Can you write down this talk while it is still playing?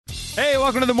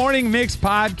welcome to the Morning Mix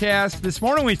podcast. This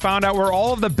morning we found out where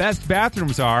all of the best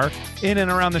bathrooms are in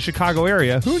and around the Chicago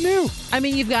area. Who knew? I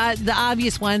mean, you've got the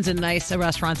obvious ones in nice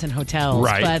restaurants and hotels.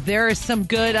 Right. But there are some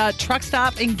good truck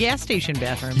stop and gas station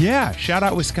bathrooms. Yeah, shout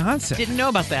out Wisconsin. Didn't know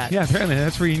about that. Yeah, apparently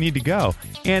that's where you need to go.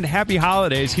 And happy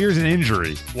holidays. Here's an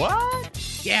injury. What?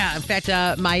 Yeah, in fact,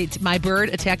 my bird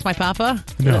attacked my papa.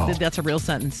 No. That's a real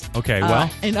sentence. Okay, well.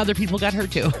 And other people got hurt,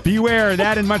 too. Beware,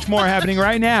 that and much more happening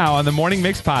right now on the Morning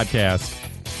Mix podcast.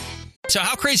 So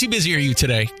how crazy busy are you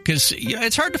today? Because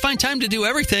it's hard to find time to do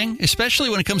everything, especially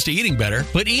when it comes to eating better.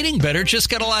 But eating better just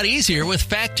got a lot easier with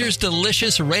Factor's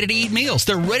delicious, ready-to-eat meals.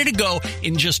 They're ready to go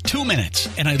in just 2 minutes.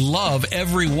 And I love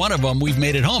every one of them we've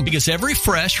made at home because every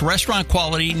fresh,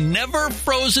 restaurant-quality, never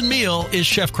frozen meal is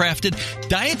chef-crafted,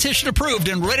 dietitian-approved,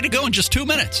 and ready to go in just 2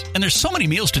 minutes. And there's so many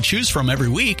meals to choose from every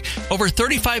week. Over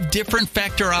 35 different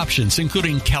Factor options,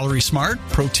 including Calorie Smart,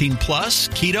 Protein Plus,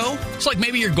 Keto. It's like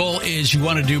maybe your goal is you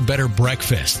want to do better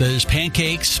breakfast. There's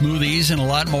pancakes, smoothies, and a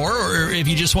lot more. Or if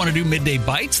you just want to do midday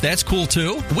bites, that's cool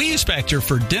too. We use Factor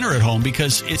for dinner at home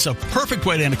because it's a perfect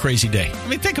way to end a crazy day. I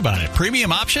mean, think about it.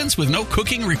 Premium options with no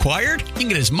cooking required. You can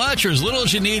get as much or as little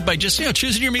as you need by just,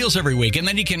 choosing your meals every week. And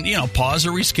then you can, pause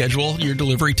or reschedule your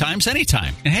delivery times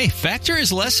anytime. And hey, Factor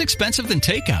is less expensive than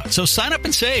takeout. So sign up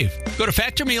and save. Go to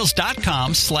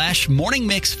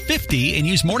factormeals.com/morningmix50 and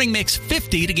use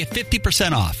morningmix50 to get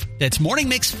 50% off. That's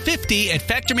morningmix50 at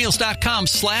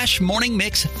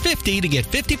factormeals.com/morningmix50 to get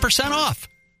 50% off.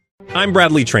 I'm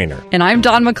Bradley Trainer. And I'm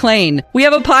Don McClain. We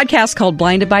have a podcast called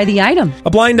Blinded by the Item. A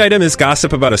blind item is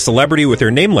gossip about a celebrity with their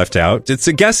name left out. It's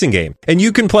a guessing game, and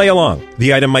you can play along.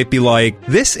 The item might be like,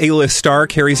 this A-list star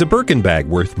carries a Birkin bag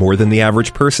worth more than the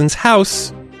average person's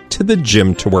house to the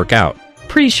gym to work out.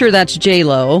 Pretty sure that's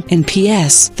J-Lo. And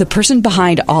P.S. the person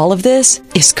behind all of this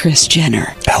is Kris Jenner,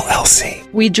 LLC.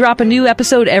 We drop a new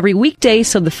episode every weekday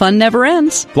so the fun never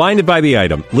ends. Blinded by the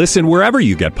Item. Listen wherever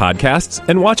you get podcasts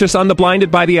and watch us on the Blinded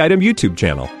by the Item YouTube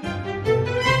channel.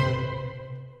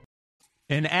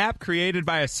 An app created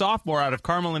by a sophomore out of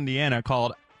Carmel, Indiana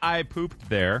called I Pooped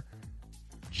There.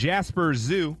 Jasper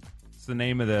Zoo. It's the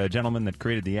name of the gentleman that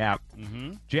created the app.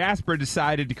 Mm-hmm. Jasper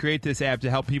decided to create this app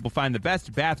to help people find the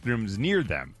best bathrooms near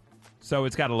them. So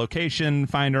it's got a location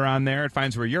finder on there. It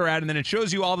finds where you're at, and then it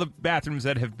shows you all the bathrooms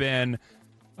that have been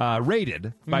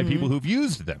rated by people who've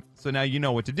used them. So now you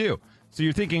know what to do. So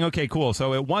you're thinking, okay, cool.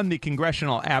 So it won the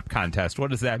Congressional App Contest. What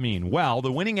does that mean? Well,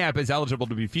 the winning app is eligible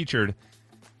to be featured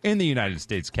in the United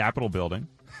States Capitol building.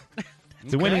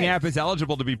 The winning app is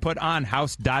eligible to be put on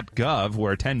house.gov,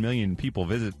 where 10 million people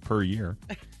visit per year.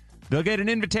 They'll get an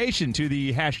invitation to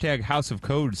the hashtag House of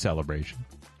Code celebration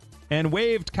and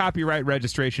waived copyright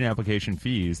registration application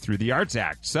fees through the Arts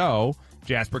Act. So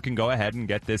Jasper can go ahead and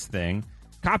get this thing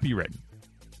copywritten.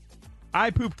 I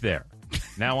Pooped There.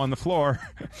 Now on the floor,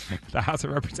 the House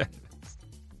of Representatives.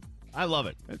 I love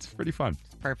it. It's pretty fun.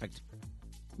 Perfect.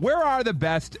 Where are the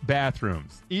best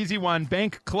bathrooms? Easy one,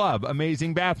 Bank Club.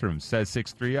 Amazing bathrooms, says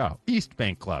 630. East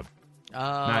Bank Club.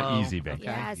 Not Easy Bank. Okay.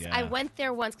 Yes, Yeah. I went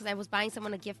there once because I was buying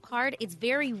someone a gift card. It's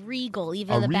very regal,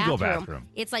 even in the regal bathroom. bathroom.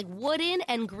 It's like wooden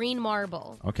and green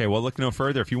marble. Okay, well, look no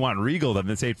further. If you want regal, then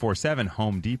it's 847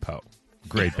 Home Depot.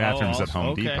 Great bathrooms at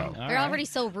Home Depot. They're already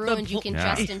so ruined, you can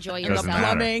Yeah. just enjoy And Doesn't the matter.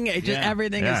 yourself. plumbing,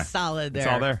 everything Yeah. is solid there.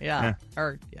 It's all there. Yeah.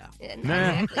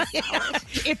 Not exactly solid.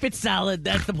 If it's solid,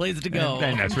 that's the place to go.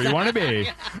 And that's where you want to be.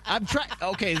 I'm trying.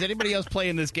 Okay, is anybody else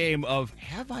playing this game of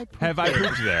Have I Pooped Have I There?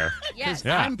 pooped there? Yes.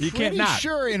 Yeah, I'm you pretty can't not.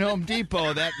 sure in Home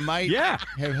Depot that might Yeah.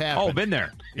 have happened. Oh, been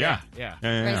there. Yeah. Yeah.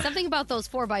 Right, something about those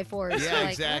 4x4s. Yeah, Like,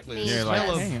 exactly. let me- You're Smell like,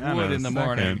 of hang on wood a in the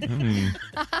second. morning.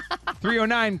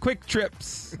 309 Quick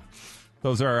Trips.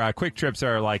 Those are Quick Trips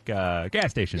are like gas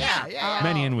stations. Yeah.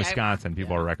 Many in Wisconsin.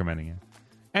 People are recommending it.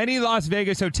 Any Las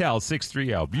Vegas hotel,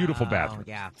 630. Beautiful bathroom.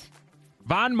 Yeah.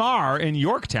 Von Mar in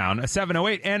Yorktown, a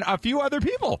 708, and a few other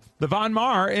people. The Von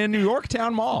Mar in New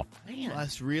Yorktown Mall.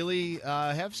 Must really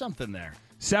have something there.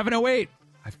 708.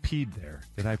 I've peed there.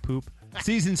 Did I poop?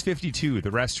 Seasons 52,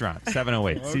 the restaurant.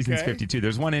 708. Seasons Okay. 52.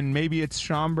 There's one in, maybe it's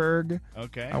Schaumburg,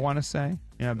 Okay. I want to say.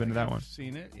 Yeah, I've been to that one.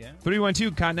 Seen it, yeah.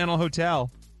 312 Continental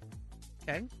Hotel.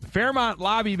 Okay. Fairmont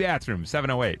Lobby Bathroom,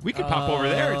 708. We could pop over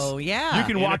there. Oh, yeah. You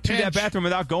can In a walk to that pinch. bathroom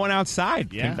without going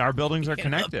outside. Yeah. Our buildings are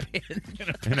connected.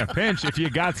 In a pinch, if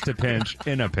you got to pinch,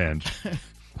 in a pinch,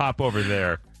 pop over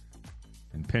there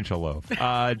and pinch a loaf.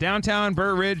 Downtown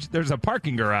Burr Ridge, there's a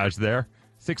parking garage there.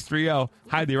 630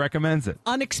 highly recommends it.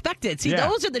 Unexpected. See, Yeah.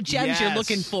 those are the gems you're Yes.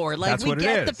 looking for. Like, That's we what it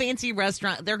get the is. fancy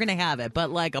restaurant, they're going to have it, but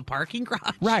like a parking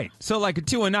garage. Right. So like a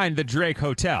 209, the Drake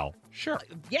Hotel. Sure.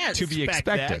 Yes. To be expect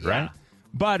expected, that, right? yeah.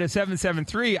 But a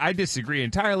 773, I disagree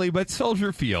entirely, but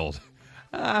Soldier Field.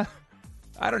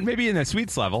 Maybe in the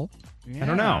suites level. I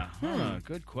don't know.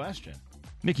 Good question.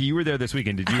 Nikki, you were there this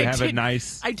weekend. Did you have a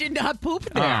nice? I did not poop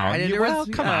there.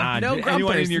 Come on. No Anyone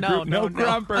grumpers. in your group? No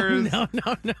grumpers. No.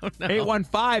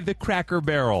 815, the Cracker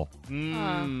Barrel.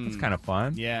 That's kind of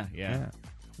fun. Yeah.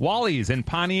 Wally's in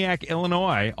Pontiac,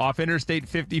 Illinois, off Interstate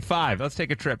 55. Let's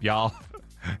take a trip, y'all.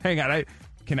 Hang on.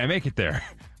 Can I make it there?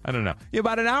 I don't know.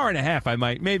 About an hour and a half, I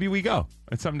might. Maybe we go.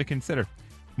 It's something to consider.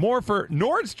 More for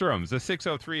Nordstrom's. The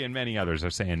 603 and many others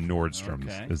are saying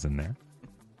Nordstrom's is in there.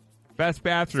 Best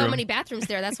bathroom. So many bathrooms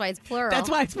there. That's why it's plural. That's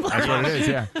what it is,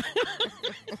 yeah.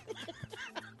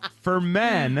 For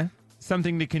men,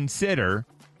 something to consider,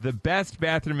 the best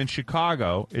bathroom in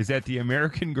Chicago is at the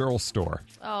American Girl store.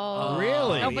 Oh,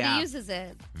 really? Nobody uses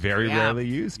it. Very rarely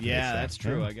used. Yeah, that's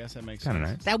true. I guess that makes sense. Kind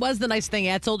of nice. That was the nice thing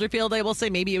at Soldier Field, I will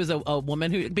say. Maybe it was a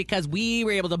woman who, because we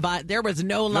were able to buy, there was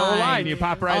no line. No line. You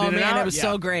pop right in and out. Oh, man, it was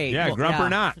so great. Yeah, grump or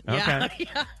not. Okay.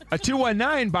 Yeah. A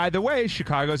 219, by the way,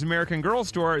 Chicago's American Girl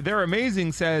store. They're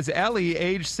amazing, says Ellie,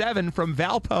 age 7 from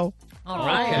Valpo. All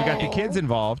right. You got the kids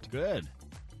involved. Good.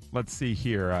 Let's see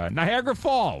here. Niagara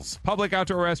Falls, public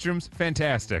outdoor restrooms,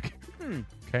 fantastic.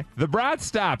 Okay. The Brat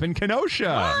Stop in Kenosha.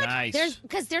 Nice.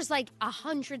 Because there's like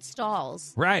 100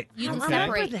 stalls. Right. You can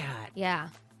remember separate that. Yeah.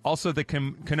 Also, the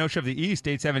Kenosha of the East,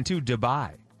 872,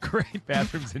 Dubai. Great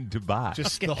bathrooms in Dubai.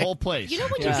 Just the whole place. You know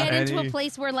when you get into a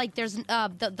place where like there's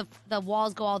the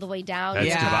walls go all the way down. That's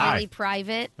it's Dubai. really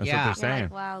private. That's what Yeah. they're saying.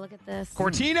 Like, wow, look at this.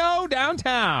 Cortino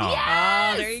downtown.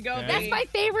 Yes! Oh, there you go. That's baby. my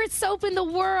favorite soap in the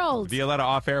world. Violetta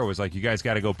off air was like, you guys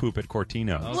got to go poop at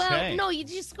Cortino. Okay. Well, no, you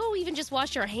just go even just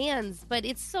wash your hands, but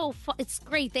it's so it's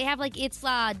great. They have like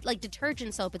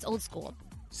detergent soap. It's old school.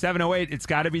 708, it's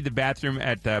got to be the bathroom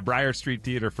at Briar Street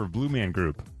Theater for Blue Man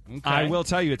Group. Okay. I will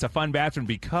tell you, it's a fun bathroom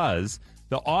because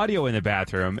the audio in the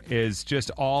bathroom is just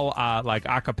all like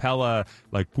a cappella,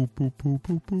 like poop, poop, poop,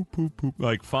 poop, poop, poop, poop,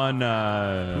 like fun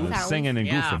singing and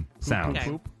Yeah. goofing sounds.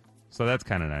 Okay. So that's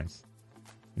kind of nice.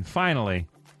 And finally,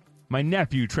 my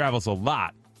nephew travels a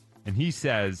lot, and he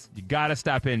says you got to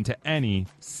stop into any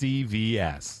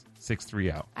CVS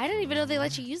 630. I didn't even know they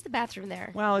let you use the bathroom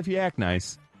there. Well, if you act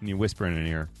nice and you whisper in an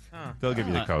ear, they'll give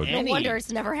you the code. No wonder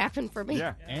it's never happened for me.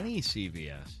 Yeah. Any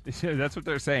CVS. That's what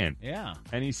they're saying. Yeah.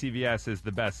 Any CVS is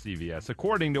the best CVS,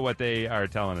 according to what they are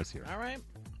telling us here. All right.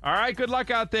 All right, good luck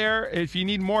out there. If you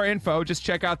need more info, just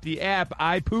check out the app,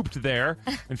 I Pooped There,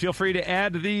 and feel free to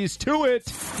add these to it.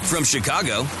 From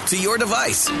Chicago to your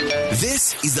device,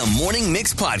 this is the Morning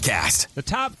Mix Podcast. The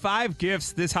top 5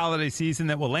 gifts this holiday season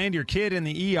that will land your kid in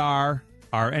the ER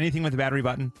are anything with a battery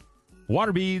button,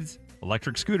 water beads,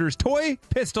 electric scooters, toy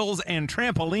pistols, and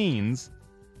trampolines.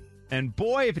 And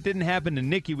boy, if it didn't happen to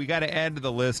Nikki, we got to add to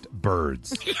the list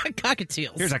birds.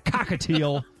 Cockatiels. Here's a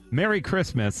cockatiel. Merry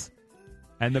Christmas.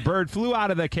 And the bird flew out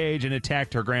of the cage and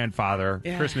attacked her grandfather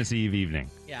Christmas Eve evening.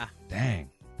 Yeah. Dang.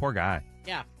 Poor guy.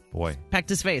 Yeah. Boy. Pecked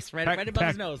his face right above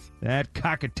his nose. That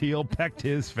cockatiel pecked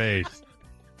his face.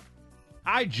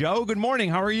 Hi, Joe. Good morning.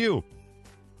 How are you?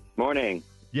 Morning.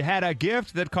 You had a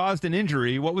gift that caused an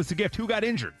injury. What was the gift? Who got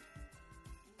injured?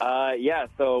 Yeah,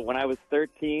 so when I was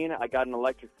 13, I got an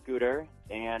electric scooter,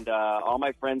 and all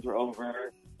my friends were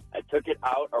over. I took it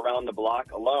out around the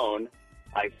block alone.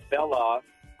 I fell off.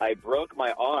 I broke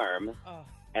my arm,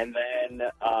 and then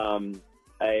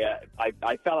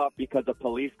I fell off because a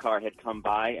police car had come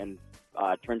by and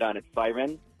turned on its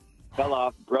siren. Fell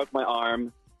off, broke my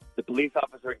arm. The police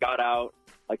officer got out,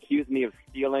 accused me of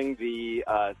stealing the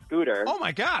scooter. Oh,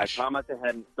 my gosh. I promised I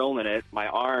hadn't stolen it. My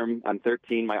arm, I'm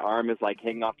 13, my arm is like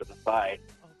hanging off to the side.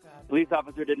 Oh, God. Police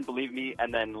officer didn't believe me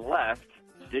and then left,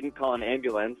 didn't call an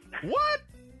ambulance. What?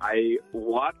 I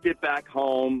walked it back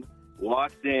home,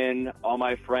 walked in, all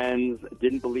my friends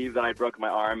didn't believe that I broke my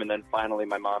arm, and then finally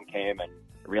my mom came and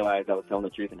realized I was telling the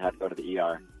truth and had to go to the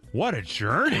ER. What a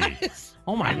journey.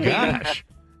 Oh, my gosh.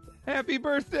 Happy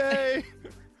birthday.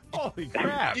 Holy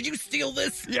crap. Did you steal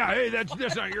this? Yeah, hey,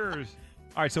 that's not yours.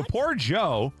 All right, so poor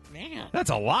Joe. Man. That's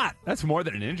a lot. That's more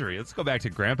than an injury. Let's go back to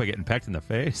Grandpa getting pecked in the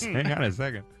face. Hang on a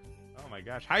second. Oh, my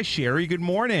gosh. Hi, Sherry. Good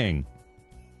morning.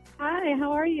 Hi,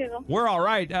 how are you? We're all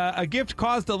right. A gift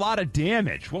caused a lot of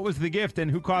damage. What was the gift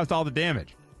and who caused all the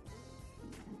damage?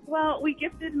 Well, we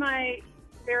gifted my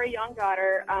very young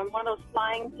daughter one of those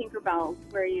flying Tinkerbells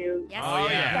where you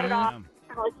set it off and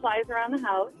it flies around the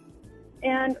house.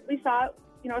 And we thought,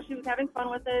 she was having fun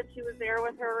with it. She was there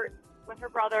with her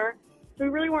brother. So we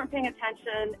really weren't paying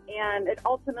attention, and it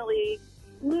ultimately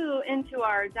flew into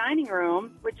our dining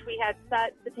room, which we had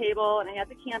set the table and I had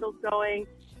the candles going.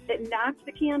 It knocked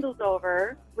the candles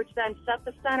over, which then set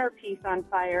the centerpiece on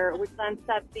fire, which then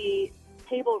set the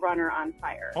table runner on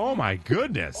fire. Oh, my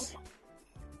goodness.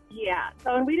 Yeah.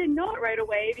 So, and we didn't know it right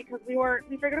away because we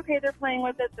figured, okay, they're playing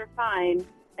with it, they're fine.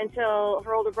 Until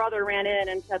her older brother ran in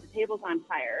and said the table's on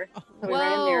fire. So we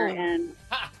ran in there and,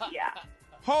 yeah.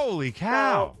 Holy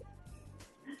cow.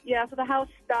 So the house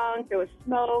stunk. There was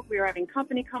smoke. We were having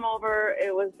company come over.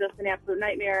 It was just an absolute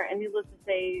nightmare. And needless to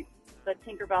say, the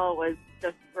Tinkerbell was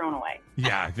just thrown away.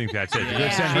 Yeah, I think that's it. Yeah. They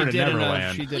sent her to She did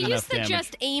Neverland. She did We enough used to damage.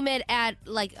 just aim it at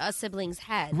like a sibling's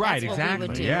head. Right, That's exactly. What we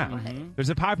would do. Yeah. There's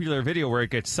a popular video where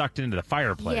it gets sucked into the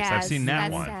fireplace. Yes, I've seen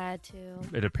that that's one. sad too.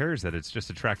 It appears that it's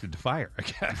just attracted to fire, I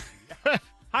guess.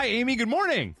 Hi, Amy. Good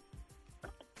morning.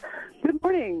 Good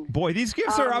morning. Boy, these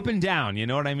gifts are up and down. You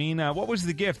know what I mean? What was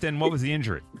the gift and what was the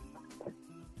injury?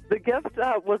 The gift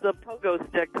was a pogo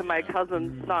stick to my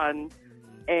cousin's son,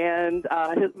 and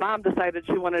his mom decided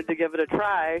she wanted to give it a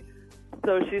try.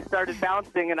 So she started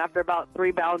bouncing, and after about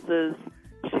 3 bounces,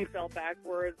 she fell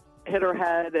backwards, hit her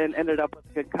head, and ended up with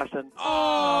a concussion.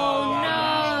 Oh, no.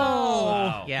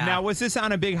 Wow. Yeah. Now, was this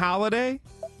on a big holiday?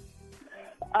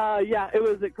 Yeah, it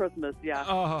was at Christmas, yeah.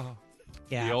 Oh.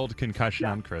 Yeah. The old concussion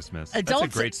on Christmas. Adults,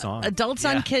 That's a great song. Adults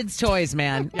on kids' toys,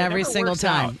 man. Every never single works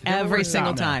out. time. Never Every works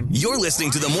single out, man. time. You're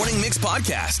listening to the Morning Mix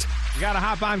podcast. You got to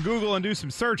hop on Google and do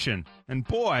some searching. And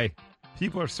boy,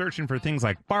 people are searching for things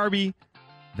like Barbie,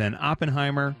 then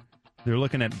Oppenheimer. They're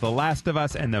looking at The Last of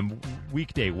Us and then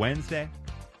Weekday Wednesday.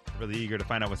 Really eager to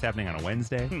find out what's happening on a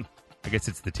Wednesday. I guess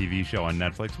it's the TV show on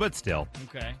Netflix, but still.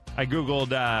 Okay. I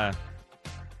Googled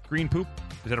green poop.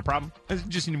 Is that a problem? You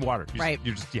just need water.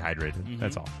 You're just dehydrated.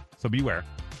 That's all. So beware.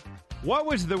 What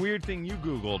was the weird thing you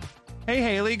Googled? Hey,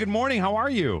 Haley. Good morning. How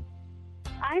are you?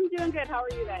 I'm doing good. How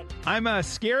are you guys? I'm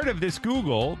scared of this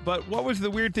Google, but what was the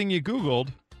weird thing you Googled?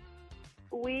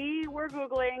 We were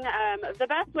Googling the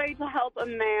best way to help a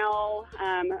male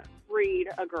breed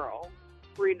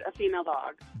a female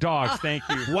dog. Dogs, thank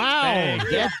you. Wow.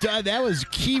 Thanks. That was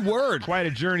key word. Quite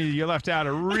a journey. You left out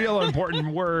a real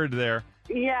important word there.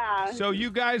 Yeah. So you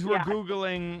guys were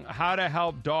Googling how to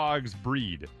help dogs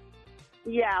breed.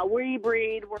 Yeah, we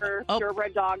breed. We're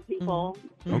purebred dog people.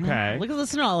 Okay.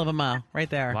 Listen to all of them right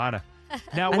there. A lot of.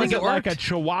 Now, I was think it like worked. a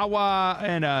Chihuahua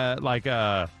and a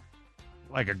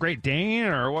Great Dane,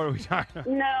 or what are we talking about?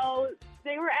 No,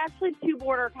 they were actually 2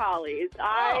 border collies.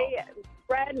 I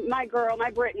bred my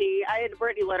Brittany. I had a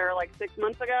Brittany litter like 6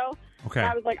 months ago. Okay. And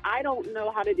I was like, I don't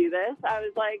know how to do this.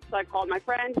 So I called my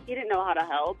friend. He didn't know how to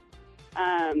help.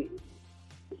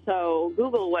 So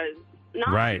Google was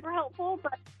not super helpful,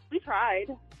 but we tried.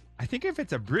 I think if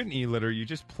it's a Brittany litter, you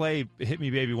just play "Hit Me,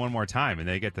 Baby" one more time, and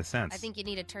they get the sense. I think you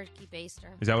need a turkey baster.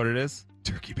 Is that what it is?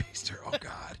 Turkey baster. Oh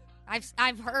God.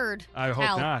 I've heard. I hope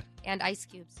Hell, not. And ice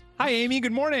cubes. Hi, Amy.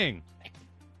 Good morning.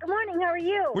 Good morning. How are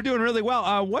you? We're doing really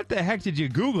well. What the heck did you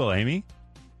Google, Amy?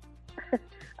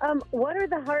 What are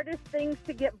the hardest things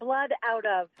to get blood out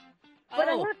of? But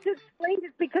I have to explain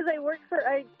it because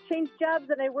I changed jobs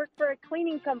and I work for a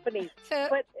cleaning company.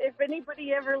 But if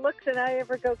anybody ever looks and I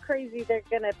ever go crazy, they're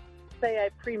going to say I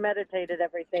premeditated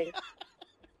everything.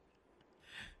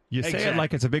 You say it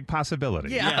like it's a big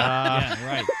possibility. Yeah.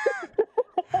 Right.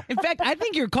 In fact, I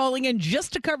think you're calling in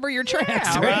just to cover your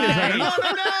tracks. Yeah, right? no.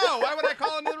 Why would I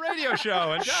call into the radio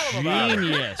show and tell them about it?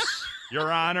 Genius. Your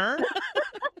Honor.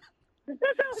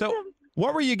 So,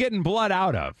 what were you getting blood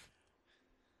out of?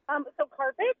 So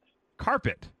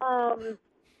Carpet.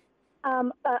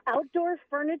 Outdoor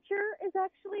furniture is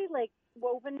actually like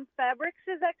woven fabrics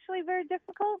is actually very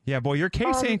difficult. Yeah, boy, your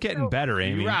case ain't getting better,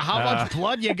 Amy. How much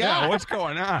blood you got? Yeah, what's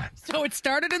going on? So it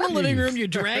started in the living room. You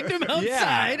dragged him outside.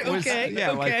 Yeah, it was- Okay.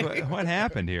 Yeah, okay. like what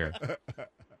happened here?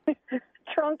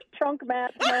 Trunk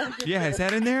mat. No. Yeah, is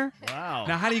that in there? Wow.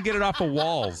 Now, how do you get it off the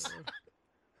walls?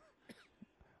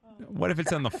 What if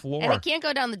it's on the floor? And it can't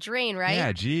go down the drain, right?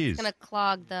 Yeah, geez. It's going to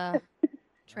clog the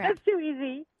trap. That's too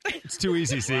easy. It's too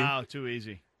easy, see? Wow, too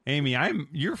easy. Amy,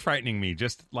 you're frightening me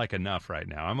just like enough right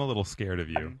now. I'm a little scared of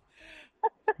you.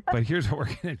 But here's what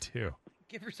we're going to do.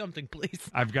 Give her something, please.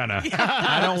 I've got to.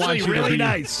 I don't want you to really be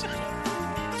nice.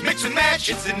 Mix and match,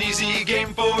 it's an easy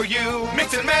game for you.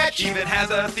 Mix and match even has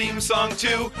a theme song too.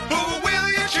 Who will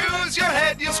you choose? Your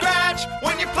head you'll scratch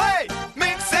when you play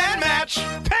Mix and Match.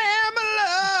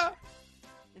 Pamela!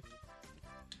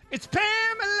 It's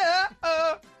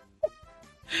Pamela!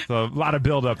 So a lot of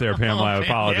build up there, Pamela. I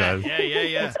apologize.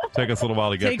 Yeah. Took us a little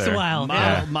while to get Takes there. a while.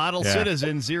 Model Yeah.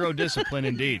 citizen, zero discipline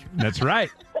indeed. That's right.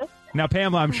 Now,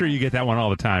 Pamela, I'm sure you get that one all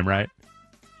the time, right?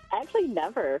 Actually,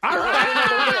 never.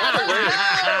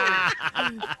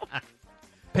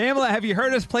 Pamela, have you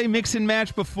heard us play Mix and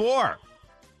Match before?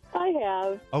 I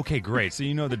have. Okay, great. So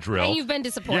you know the drill. And you've been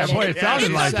disappointed. Yeah, boy, it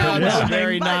sounded like it. Sounds Yeah.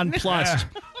 very nonplussed.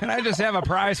 Can I just have a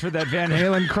prize for that Van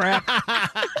Halen crap?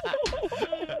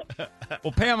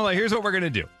 Well, Pamela, here's what we're going to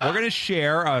do. We're going to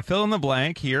share a fill in the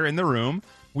blank here in the room.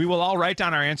 We will all write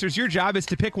down our answers. Your job is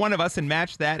to pick one of us and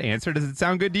match that answer. Does it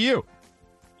sound good to you?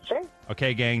 Sure.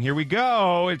 Okay, gang, here we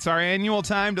go. It's our annual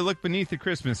time to look beneath the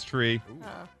Christmas tree.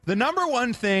 The number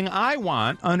one thing I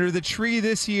want under the tree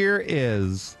this year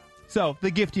is... So,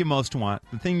 the gift you most want,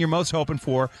 the thing you're most hoping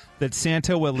for, that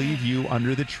Santa will leave you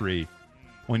under the tree.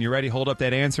 When you're ready, hold up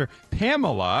that answer.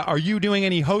 Pamela, are you doing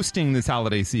any hosting this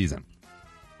holiday season?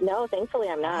 No, thankfully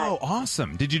I'm not. Oh,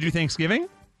 awesome. Did you do Thanksgiving?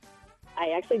 I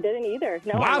actually didn't either.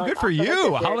 No, Wow, good for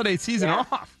you. Holiday season Yeah.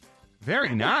 off.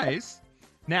 Very nice.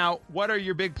 Now, what are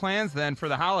your big plans then for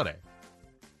the holiday?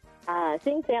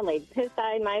 Seeing family, his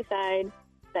side, my side,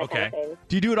 that kind of thing.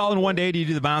 Do you do it all in one day? Do you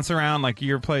do the bounce around, like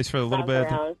your place for a little bit?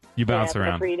 Around. You bounce yeah,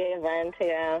 around. It's a 3-day event,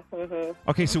 yeah. Mm-hmm.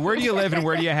 Okay, so where do you live and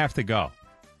where do you have to go?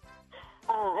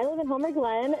 I live in Homer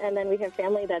Glen, and then we have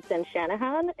family that's in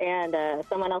Shanahan, and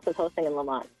someone else is hosting in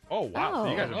Lamont. Oh, wow.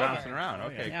 So you guys are Oh. bouncing around.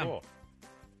 Okay, Yeah. cool.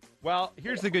 Well,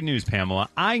 here's the good news, Pamela.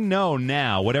 I know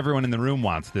now what everyone in the room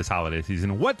wants this holiday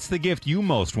season. What's the gift you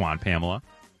most want, Pamela?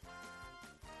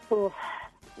 Ooh,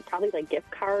 probably like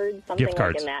gift cards, something Gift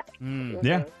cards. like in that.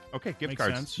 Yeah. Okay, gift Makes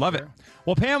cards. sense. Love Sure. it.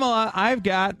 Well, Pamela, I've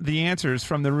got the answers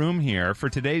from the room here for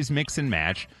today's mix and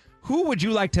match. Who would you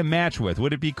like to match with?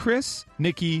 Would it be Chris,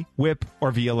 Nikki, Whip,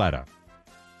 or Violetta?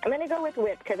 I'm going to go with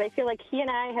Whip because I feel like he and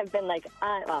I have been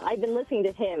I've been listening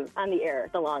to him on the air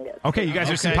the longest. Okay, you guys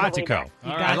are simpatico.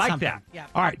 You I like that.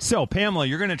 All right, so Pamela,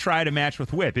 you're going to try to match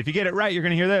with Whip. If you get it right, you're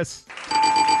going to hear this.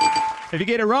 If you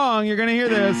get it wrong, you're going to hear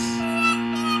this.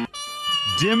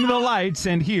 Dim the lights,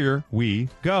 and here we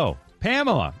go.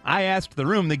 Pamela, I asked the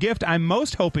room, the gift I'm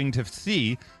most hoping to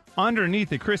see underneath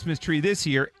the Christmas tree this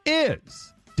year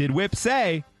is, did Whip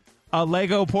say, a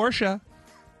Lego Porsche,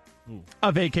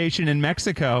 a vacation in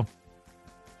Mexico,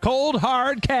 cold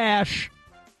hard cash,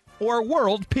 or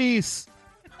world peace?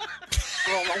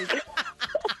 Oh, my God.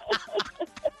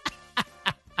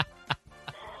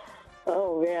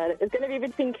 Oh, man. It's going to be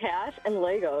between cash and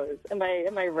Legos. Am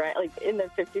I right? Like, in the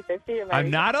 50-50? I'm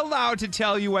not allowed to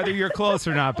tell you whether you're close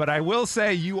or not, but I will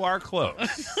say you are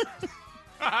close.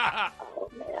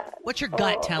 What's your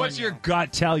gut telling What's you? your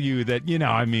gut tell you that,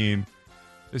 I mean,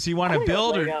 does he want to I'm gonna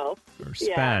build go or Lego. Yeah,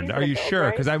 spend? he's Are gonna you build, sure?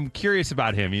 right? Because I'm curious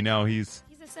about him. He's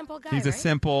He's a simple guy, a right?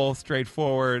 simple,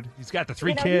 straightforward. He's got the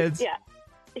three You know, kids.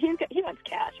 He wants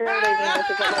cash, right?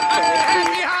 Happy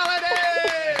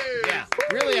holidays! Yeah,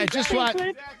 really, I just want...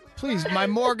 Please, my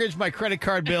mortgage, my credit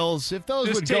card bills, if those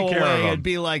Just would take go care of away, them. it'd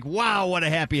be like, wow, what a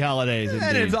happy holidays. And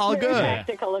indeed. it's all good.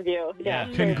 Practical of you. Yeah.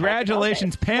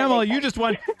 Congratulations, Pamela. You just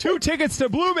won 2 tickets to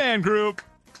Blue Man Group.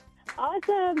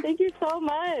 Awesome. Thank you so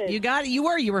much. You got it. You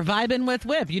were vibing with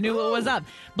Whip. You knew what was up.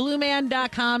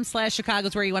 Blueman.com/Chicago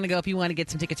is where you want to go if you want to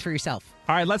get some tickets for yourself.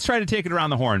 All right, let's try to take it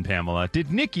around the horn, Pamela.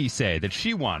 Did Nikki say that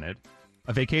she wanted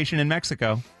a vacation in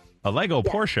Mexico, a Lego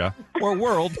Porsche, or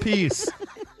world peace?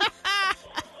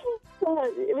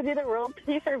 It was either world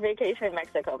peace or vacation in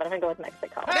Mexico, but I'm going to go with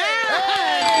Mexico.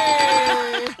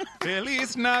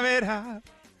 Feliz Navidad.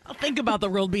 I'll think about the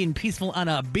world being peaceful on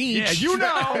a beach. Yeah, you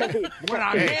know when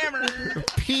I'm hammered.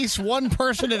 Peace one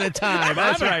person at a time.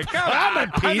 That's right. Come I'm on.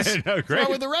 at peace. I'm in a What's great-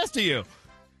 wrong with the rest of you?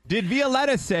 Did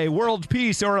Violetta say world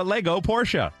peace or a Lego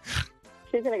Porsche?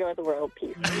 She's going to go with the world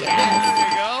peace.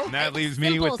 And that leaves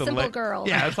me with the simple girl.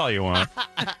 Yeah, that's all you want.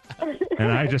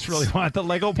 And I just really want the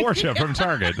Lego Porsche from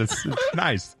Target. It's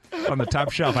nice. It's on the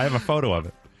top shelf. I have a photo of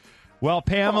it. Well,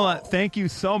 Pamela, thank you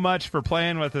so much for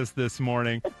playing with us this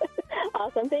morning.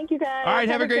 Awesome. Thank you, guys. All right,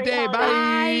 have a great day.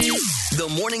 Bye. The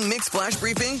Morning Mix Flash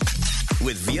Briefing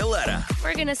with Violetta.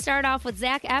 We're going to start off with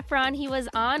Zac Efron. He was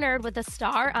honored with a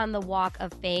star on the Walk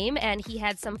of Fame, and he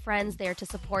had some friends there to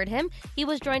support him. He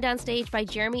was joined on stage by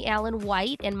Jeremy Allen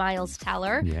White and Miles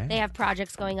Teller. Yeah. They have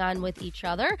projects going on with each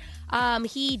other.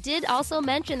 He did also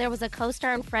mention there was a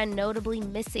co-star and friend notably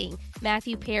missing.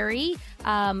 Matthew Perry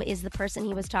is the person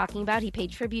he was talking about. He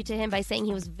paid tribute to him by saying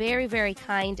he was very, very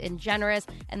kind and generous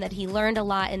and that he learned a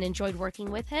lot and enjoyed working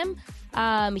with him.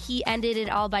 He ended it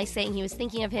all by saying he was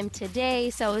thinking of him today,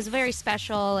 so it was very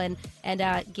special and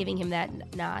giving him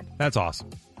that nod. That's awesome.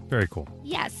 Very cool.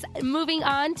 Yes. Moving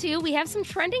on to, we have some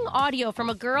trending audio from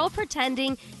a girl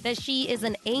pretending that she is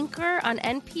an anchor on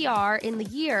NPR in the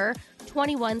year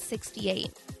 2168.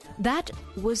 That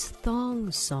was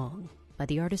Thong Song by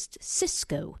the artist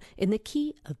Cisco in the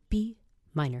key of B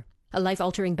minor. A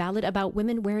life-altering ballad about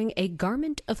women wearing a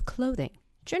garment of clothing,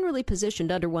 generally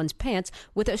positioned under one's pants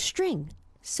with a string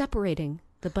separating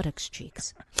the buttocks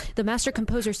cheeks. The master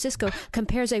composer Cisco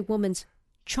compares a woman's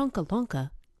chonkalonka,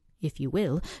 if you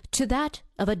will, to that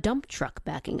of a dump truck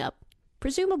backing up.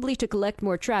 presumably to collect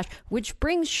more trash, which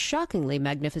brings shockingly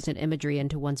magnificent imagery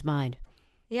into one's mind.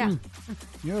 Yeah.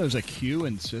 You know there's a Q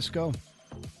in Cisco?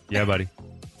 Yeah, buddy.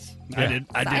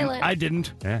 I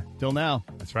didn't. Yeah. Till now.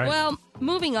 That's right. Well,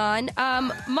 moving on.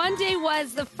 Monday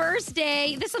was the first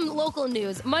day. This is some local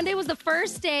news. Monday was the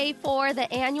first day for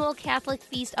the annual Catholic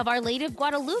Feast of Our Lady of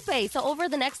Guadalupe. So over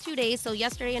the next 2 days, so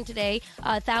yesterday and today,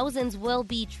 thousands will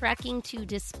be trekking to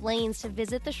Des Plaines to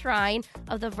visit the shrine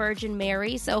of the Virgin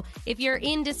Mary. So if you're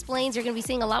in Des Plaines, you're going to be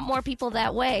seeing a lot more people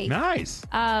that way. Nice.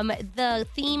 The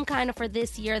theme kind of for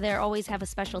this year, they always have a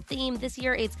special theme. This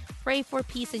year, it's Pray for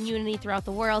Peace and Unity Throughout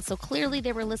the World. So clearly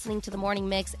they were listening to the Morning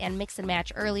Mix and Mix and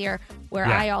Match earlier, where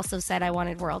I also said I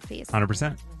wanted world peace.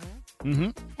 100%. Mm-hmm.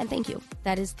 And thank you.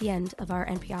 That is the end of our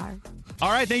NPR.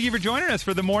 All right. Thank you for joining us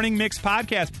for the Morning Mix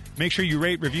podcast. Make sure you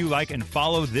rate, review, like, and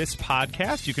follow this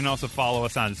podcast. You can also follow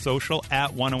us on social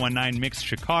at 1019 Mix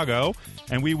Chicago.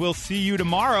 And we will see you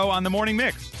tomorrow on the Morning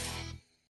Mix.